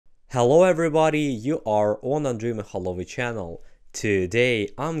Hello everybody, you are on Andriy channel. Today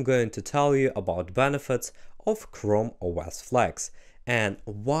I'm going to tell you about benefits of Chrome OS Flex and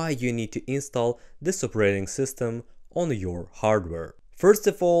why you need to install this operating system on your hardware. First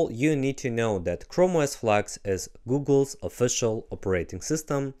of all, you need to know that Chrome OS Flex is Google's official operating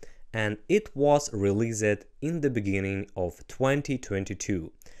system and it was released in the beginning of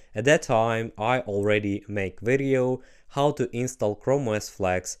 2022. At that time, I already make video how to install Chrome OS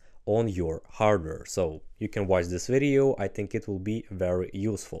Flex on your hardware, so you can watch this video. I think it will be very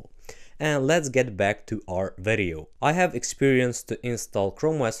useful. And let's get back to our video. I have experience to install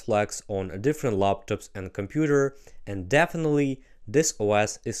Chrome OS Flex on different laptops and computer, and definitely this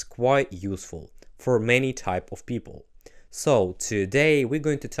OS is quite useful for many type of people. So today we're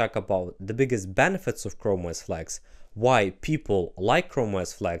going to talk about the biggest benefits of Chrome OS Flex, why people like Chrome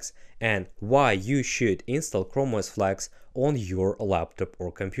OS Flex, and why you should install Chrome OS Flex on your laptop or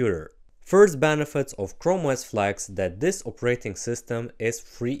computer. First benefits of Chrome OS Flex that this operating system is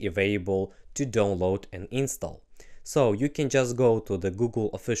free available to download and install. So you can just go to the Google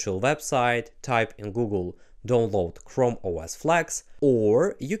official website, type in Google download Chrome OS Flex,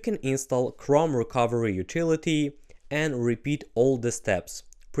 or you can install Chrome Recovery Utility and repeat all the steps.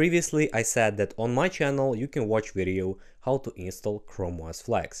 Previously I said that on my channel you can watch video how to install Chrome OS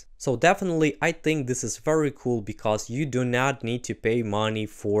Flex. So definitely I think this is very cool because you do not need to pay money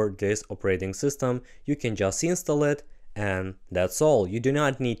for this operating system. You can just install it and that's all. You do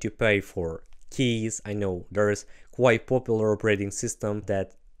not need to pay for keys. I know there is quite popular operating system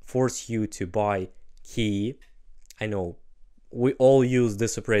that force you to buy key. I know we all use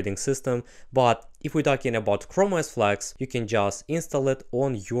this operating system, but if we're talking about Chrome OS Flex, you can just install it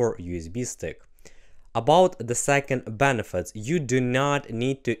on your USB stick. About the second benefits, you do not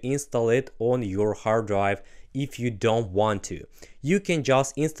need to install it on your hard drive if you don't want to. You can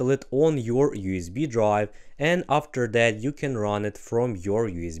just install it on your USB drive, and after that you can run it from your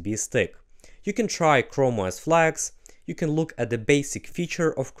USB stick. You can try Chrome OS Flex, you can look at the basic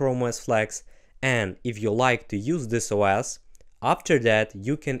feature of Chrome OS Flex, and if you like to use this OS, after that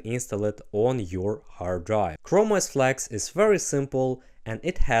you can install it on your hard drive. Chrome OS Flex is very simple and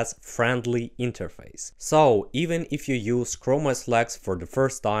it has friendly interface. So even if you use Chrome OS Flex for the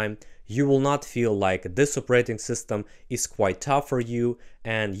first time, you will not feel like this operating system is quite tough for you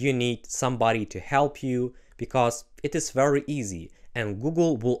and you need somebody to help you, because it is very easy and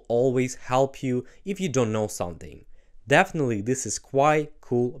Google will always help you if you don't know something. Definitely this is quite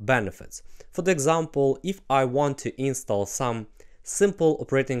cool benefits. For example, if I want to install some simple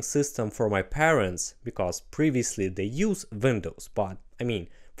operating system for my parents, because previously they use Windows, but I mean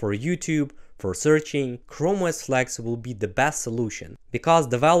for YouTube, for searching, Chrome OS Flex will be the best solution, because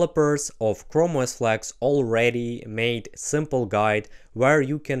developers of Chrome OS Flex already made simple guide where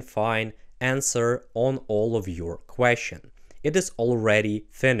you can find answer on all of your question. It is already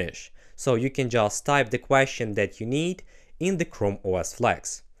finished. So you can just type the question that you need in the Chrome OS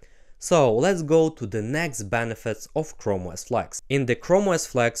Flex. So let's go to the next benefits of Chrome OS Flex. In the Chrome OS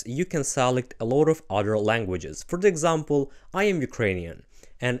Flex, you can select a lot of other languages. For example, I am Ukrainian,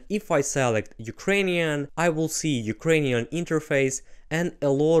 and if I select Ukrainian, I will see Ukrainian interface and a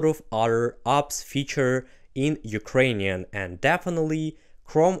lot of other apps feature in Ukrainian, and definitely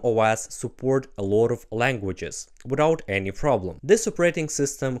Chrome OS support a lot of languages without any problem. This operating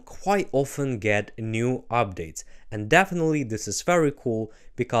system quite often get new updates, and definitely this is very cool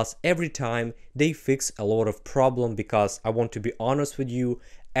because every time they fix a lot of problem, because I want to be honest with you,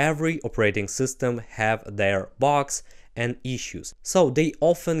 every operating system have their bugs and issues. So they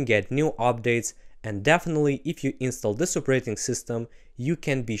often get new updates, and definitely if you install this operating system, you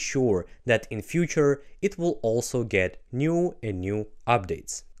can be sure that in future it will also get new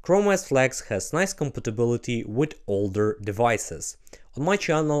updates. Chrome OS Flex has nice compatibility with older devices. On my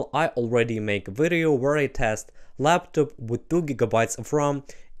channel I already make a video where I test laptop with 2 GB of RAM,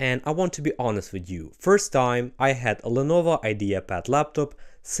 and I want to be honest with you, first time I had a Lenovo IdeaPad laptop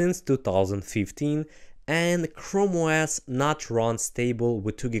since 2015, and Chrome OS not run stable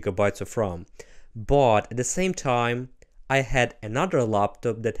with 2 GB of RAM. But at the same time, I had another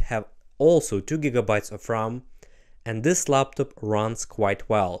laptop that have also 2 GB of RAM, and this laptop runs quite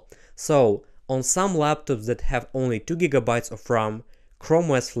well. So on some laptops that have only 2 GB of RAM,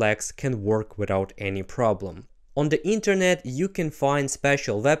 Chrome OS Flex can work without any problem. On the internet you can find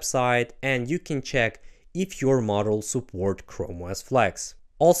special website and you can check if your model support Chrome OS Flex.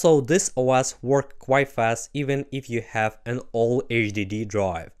 Also, this OS work quite fast even if you have an all HDD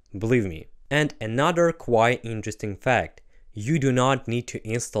drive, believe me. And another quite interesting fact, you do not need to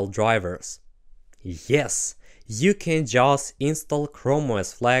install drivers. Yes, you can just install Chrome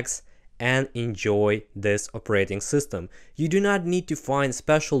OS Flex and enjoy this operating system. You do not need to find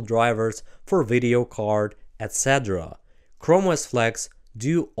special drivers for video card, etc. Chrome OS Flex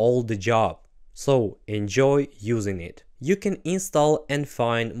do all the job, so enjoy using it. You can install and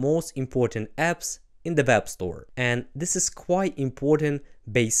find most important apps in the web store, and this is quite important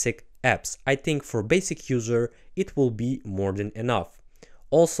basic apps. I think for basic user it will be more than enough.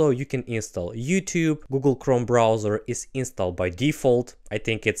 Also, you can install YouTube. Google Chrome browser is installed by default. I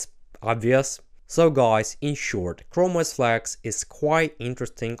think it's obvious. So guys, in short, Chrome OS Flex is quite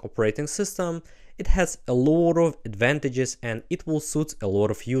interesting operating system. It has a lot of advantages and it will suit a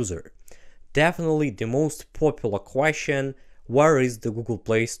lot of users. Definitely the most popular question, where is the Google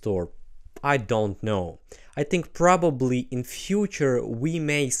Play Store? I don't know. I think probably in future we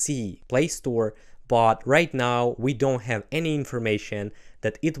may see Play Store, but right now we don't have any information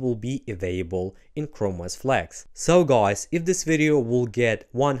that it will be available in Chrome OS Flex. So guys, if this video will get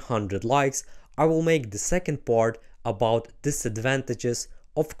 100 likes, I will make the second part about disadvantages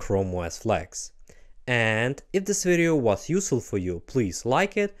of Chrome OS Flex. And if this video was useful for you, please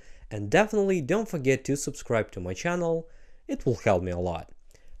like it and definitely don't forget to subscribe to my channel. It will help me a lot.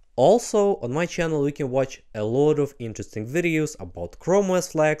 Also, on my channel you can watch a lot of interesting videos about Chrome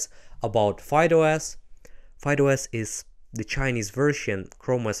OS Flex, about FidoOS. FidoOS is the Chinese version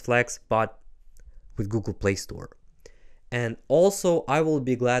Chrome OS Flex, but with Google Play Store. And also, I will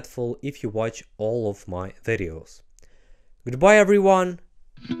be gladful if you watch all of my videos. Goodbye everyone,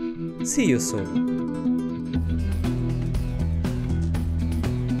 see you soon.